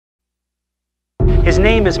His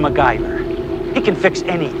name is MacGyver. He can fix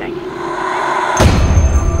anything.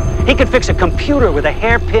 He can fix a computer with a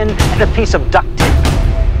hairpin and a piece of duct tape.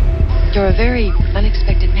 You're a very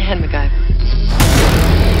unexpected man, MacGyver.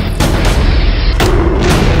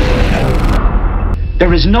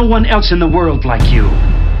 There is no one else in the world like you.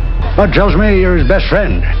 Bud tells me you're his best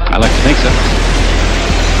friend. I like to think so.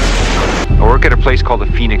 I work at a place called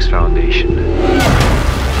the Phoenix Foundation.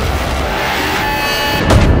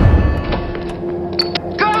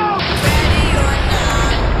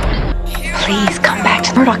 Please come back.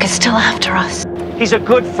 Murdoch is still after us. He's a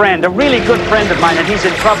good friend, a really good friend of mine, and he's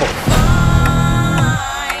in trouble.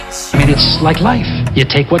 I mean, it's like life. You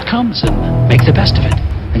take what comes and make the best of it.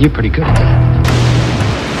 And you're pretty good at that.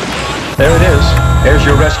 There it is. There's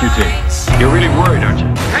your rescue team. You're really worried, aren't you?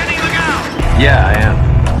 Penny, look out! Yeah, I am.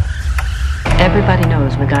 Everybody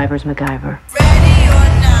knows MacGyver's MacGyver. Ready or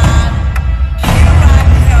not, here I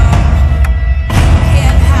come.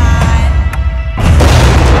 Can't hide.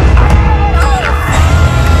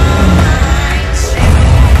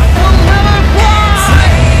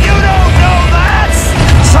 You don't know that!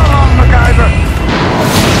 So long, MacGyver.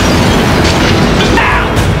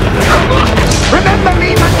 Remember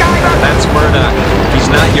me, MacGyver? That's Murdoch. He's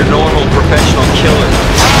not your normal professional killer.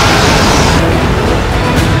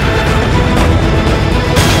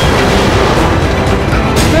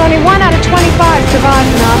 Only 1 out of 25 survive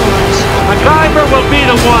the novelist. MacGyver will be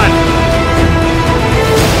the one.